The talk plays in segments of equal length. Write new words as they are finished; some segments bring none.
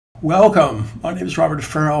Welcome. My name is Robert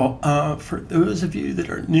Farrell. For those of you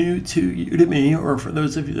that are new to Udemy, or for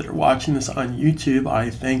those of you that are watching this on YouTube,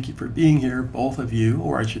 I thank you for being here, both of you,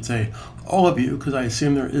 or I should say all of you, because I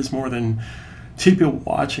assume there is more than two people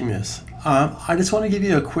watching this. I just want to give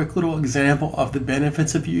you a quick little example of the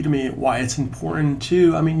benefits of Udemy and why it's important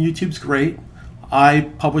too. I mean, YouTube's great.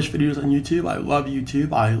 I publish videos on YouTube. I love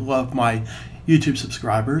YouTube. I love my YouTube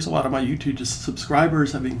subscribers. A lot of my YouTube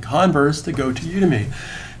subscribers have been converts to go to Udemy.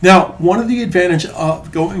 Now, one of the advantages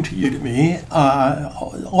of going to Udemy,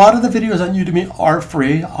 a lot of the videos on Udemy are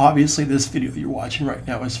free. Obviously, this video you're watching right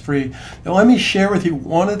now is free. Now, let me share with you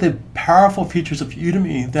one of the powerful features of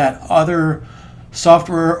Udemy that other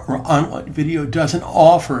software or online video doesn't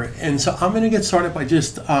offer. And so I'm going to get started by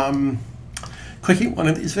just clicking one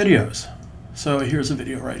of these videos. So here's a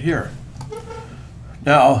video right here.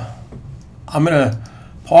 Now, I'm going to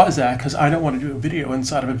pause that because I don't want to do a video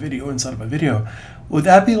inside of a video inside of a video. Would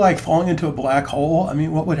that be like falling into a black hole? I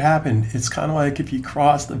mean, what would happen? It's kind of like if you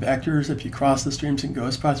cross the vectors, if you cross the streams in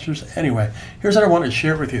Ghostbusters. Anyway, here's what I want to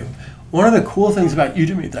share with you. One of the cool things about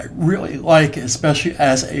Udemy that I really like, especially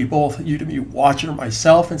as a both Udemy watcher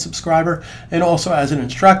myself and subscriber, and also as an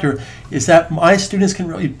instructor, is that my students can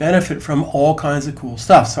really benefit from all kinds of cool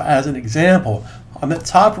stuff. So as an example, on the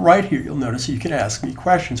top right here, you'll notice you can ask me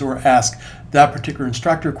questions or ask that particular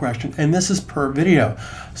instructor question, and this is per video.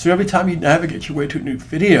 So every time you navigate your way to a new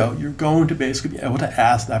video, you're going to basically be able to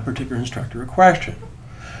ask that particular instructor a question.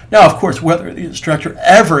 Now, of course, whether the instructor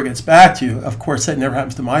ever gets back to you, of course, that never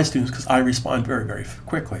happens to my students because I respond very, very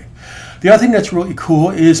quickly. The other thing that's really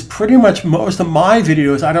cool is pretty much most of my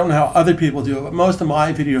videos, I don't know how other people do it, but most of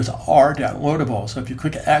my videos are downloadable. So if you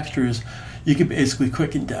click extras, you can basically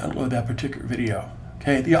click and download that particular video.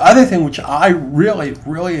 Okay. The other thing which I really,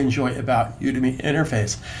 really enjoy about Udemy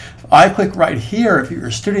interface, if I click right here, if you're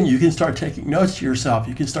a student, you can start taking notes to yourself.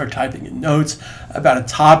 You can start typing in notes about a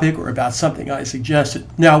topic or about something I suggested.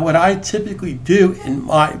 Now, what I typically do in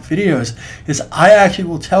my videos is I actually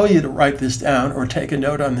will tell you to write this down or take a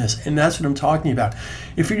note on this, and that's what I'm talking about.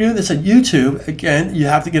 If you're doing this on YouTube, again, you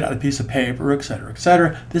have to get out a piece of paper, etc.,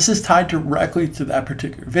 etc. This is tied directly to that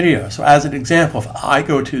particular video. So as an example, if I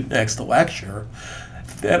go to the next lecture,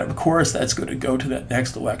 then of course that's going to go to that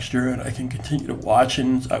next lecture and I can continue to watch,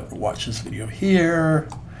 and I would watch this video here.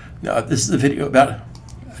 Now this is a video about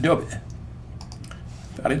Adobe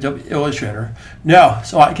Illustrator. Now,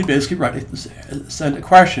 so I can basically send a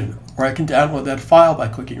question, or I can download that file by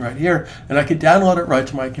clicking right here, and I can download it right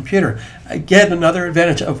to my computer. Again, another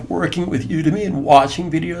advantage of working with Udemy and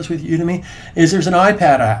watching videos with Udemy is there's an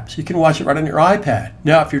iPad app, so you can watch it right on your iPad.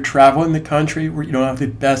 Now, if you're traveling the country where you don't have the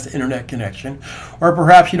best internet connection, or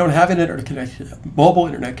perhaps you don't have an internet connection, mobile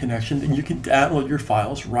internet connection, then you can download your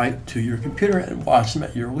files right to your computer and watch them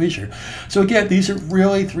at your leisure. So again, these are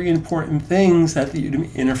really three important things that the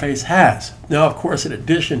Udemy interface has. Now, of course, in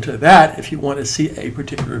addition to that, if you want to see a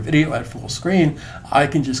particular video at full screen, I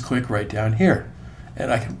can just click right down here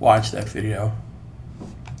and I can watch that video,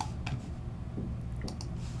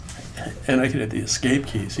 and I can hit the escape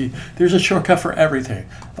key. See, there's a shortcut for everything.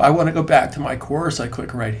 If I want to go back to my course, I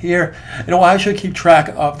click right here, and it will actually keep track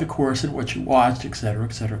of the course and what you watched, etc.,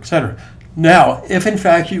 etc., etc. Now, if in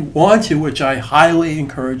fact you want to, which I highly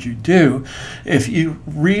encourage you do, if you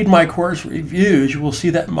read my course reviews, you will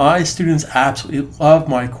see that my students absolutely love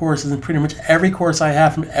my courses, and pretty much every course I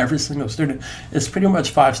have from every single student is pretty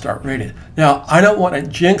much 5-star rated. Now, I don't want to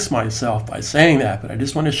jinx myself by saying that, but I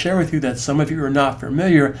just want to share with you that some of you are not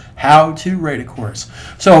familiar how to rate a course.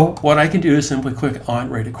 So what I can do is simply click on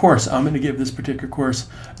rate a course. I'm going to give this particular course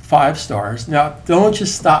 5 stars. Now, don't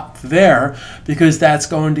just stop there, because that's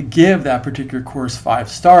going to give that particular course 5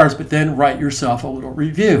 stars, but then write yourself a little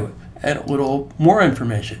review and a little more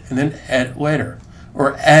information, and then edit later,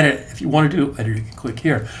 or edit. If you want to do edit, you can click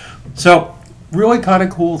here. So really kind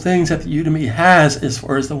of cool things that the Udemy has as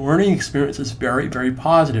far as the learning experience is very, very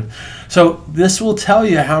positive. So this will tell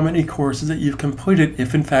you how many courses that you've completed,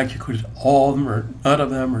 if in fact you completed all of them or none of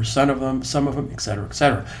them or some of them, etc.,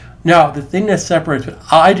 etc. Now, the thing that separates what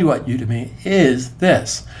I do at Udemy is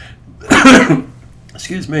this.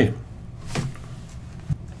 Excuse me.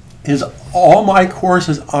 Is all my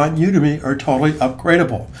courses on Udemy are totally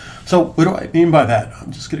upgradable. So what do I mean by that?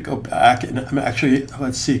 I'm just going to go back, and I'm actually,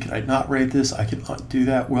 let's see, can I not rate this? I cannot do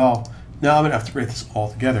that. Well, now I'm going to have to rate this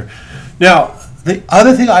all together. Now, the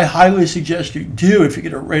other thing I highly suggest you do if you're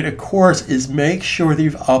going to rate a course is make sure that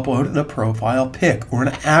you've uploaded a profile pic or an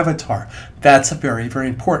avatar. That's very, very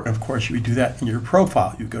important. Of course, you would do that in your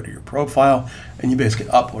profile. You go to your profile and you basically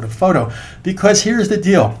upload a photo. Because here's the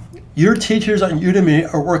deal. Your teachers on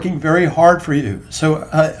Udemy are working very hard for you, so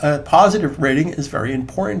a positive rating is very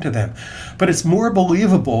important to them. But it's more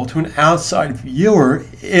believable to an outside viewer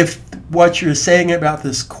if what you're saying about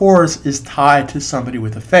this course is tied to somebody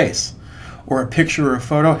with a face or a picture or a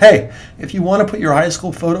photo. Hey, if you want to put your high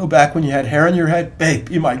school photo back when you had hair on your head, babe,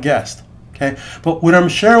 be my guest. Okay? But what I'm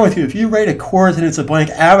sharing with you, if you rate a course and it's a blank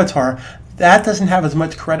avatar, that doesn't have as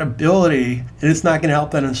much credibility, and it's not going to help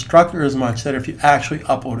that instructor as much that if you actually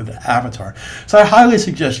uploaded the avatar. So I highly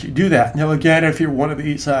suggest you do that. Now, again, if you're one of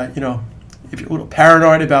these, if you're a little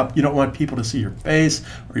paranoid about you don't want people to see your face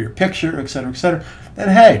or your picture, et cetera, then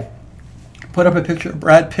hey, put up a picture of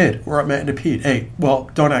Brad Pitt or Amanda Peet. Hey, well,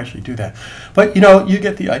 don't actually do that. But, you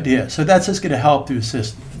get the idea. So that's just going to help to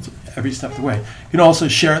assist every step of the way. You can also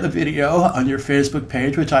share the video on your Facebook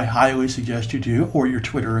page, which I highly suggest you do, or your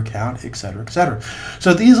Twitter account, et cetera, et cetera.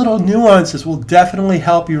 So these little nuances will definitely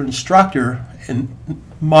help your instructor, in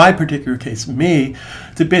my particular case, me,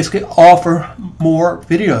 to basically offer more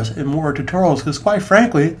videos and more tutorials, because quite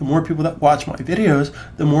frankly, the more people that watch my videos,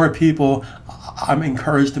 the more people I'm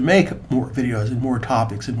encouraged to make more videos and more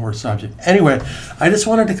topics and more subjects. Anyway, I just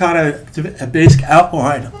wanted to kind of give a basic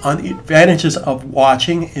outline on the advantages of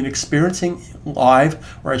watching and experiencing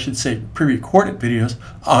live, or I should say pre-recorded videos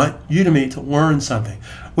on Udemy to learn something.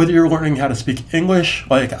 Whether you're learning how to speak English,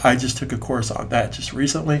 like I just took a course on that just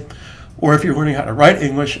recently, or if you're learning how to write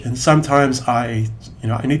English, and sometimes I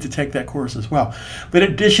need to take that course as well. But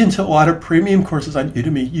in addition to a lot of premium courses on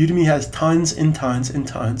Udemy, Udemy has tons and tons and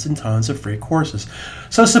tons and tons of free courses.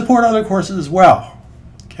 So support other courses as well.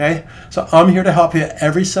 Okay? So I'm here to help you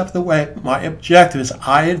every step of the way. My objective is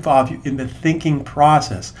I involve you in the thinking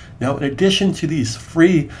process. Now, in addition to these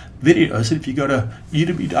free videos, if you go to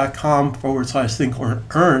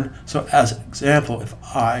udemy.com/think-learn-earn, so as an example, if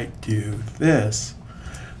I do this,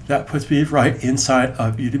 that puts me right inside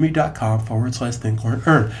of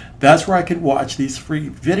udemy.com/think-learn-earn. That's where I can watch these free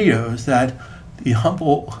videos that the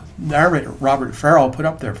humble narrator, Robert Farrell, put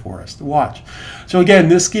up there for us to watch. So again,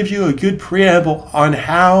 this gives you a good preamble on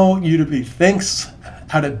how Udemy thinks,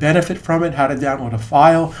 how to benefit from it, how to download a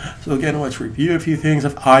file. So again, let's review a few things.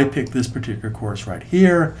 If I pick this particular course right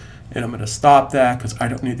here, and I'm going to stop that because I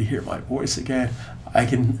don't need to hear my voice again, I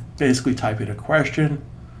can basically type in a question.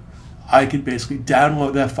 I could basically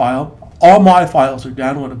download that file. All my files are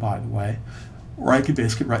downloaded, by the way, or I could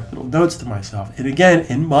basically write little notes to myself. And again,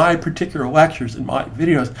 in my particular lectures, in my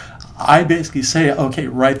videos, I basically say, okay,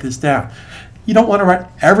 write this down. You don't want to write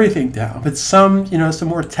everything down, but some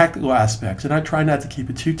more technical aspects. And I try not to keep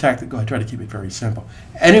it too technical. I try to keep it very simple.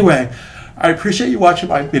 Anyway, I appreciate you watching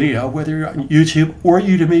my video, whether you're on YouTube or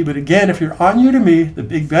Udemy. But again, if you're on Udemy, the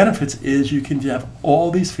big benefits is you can have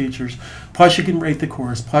all these features, plus you can rate the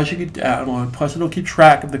course, plus you can download, plus it'll keep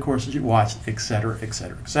track of the courses you watch, etc.,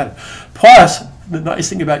 etc., etc. Plus, the nice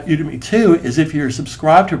thing about Udemy too is if you're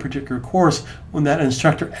subscribed to a particular course, when that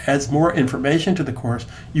instructor adds more information to the course,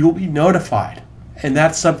 you will be notified. And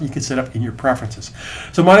that's something you can set up in your preferences.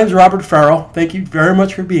 So my name is Robert Farrell. Thank you very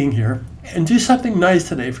much for being here. And do something nice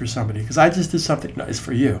today for somebody, because I just did something nice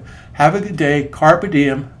for you. Have a good day. Carpe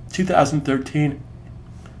diem 2013.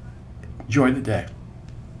 Enjoy the day.